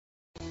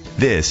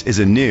This is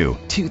a new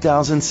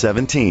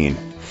 2017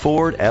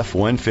 Ford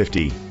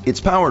F-150. It's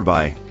powered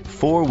by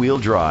four-wheel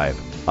drive,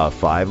 a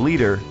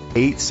 5-liter,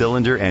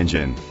 8-cylinder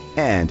engine,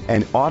 and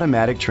an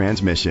automatic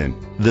transmission.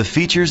 The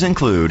features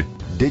include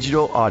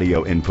digital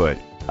audio input,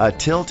 a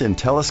tilt and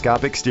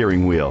telescopic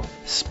steering wheel,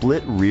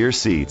 split rear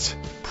seats,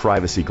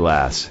 privacy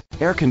glass,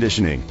 air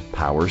conditioning,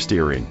 power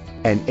steering,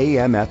 and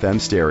AM/FM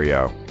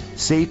stereo.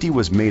 Safety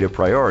was made a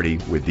priority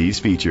with these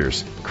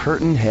features: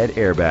 curtain head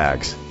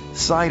airbags,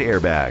 side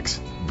airbags,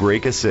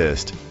 brake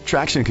assist,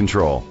 traction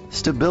control,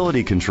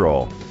 stability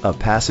control, a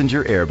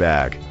passenger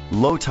airbag,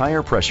 low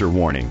tire pressure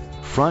warning,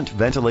 front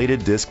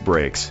ventilated disc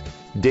brakes,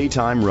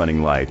 daytime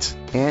running lights,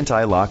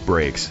 anti-lock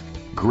brakes.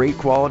 Great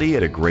quality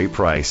at a great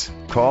price.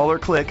 Call or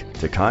click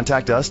to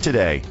contact us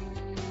today.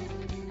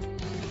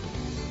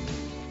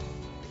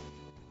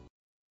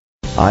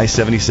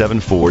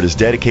 I-77 Ford is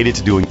dedicated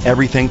to doing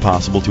everything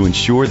possible to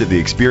ensure that the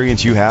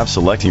experience you have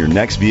selecting your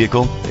next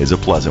vehicle is a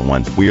pleasant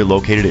one. We are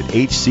located at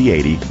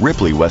HC80,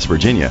 Ripley, West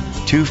Virginia,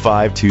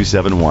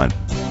 25271.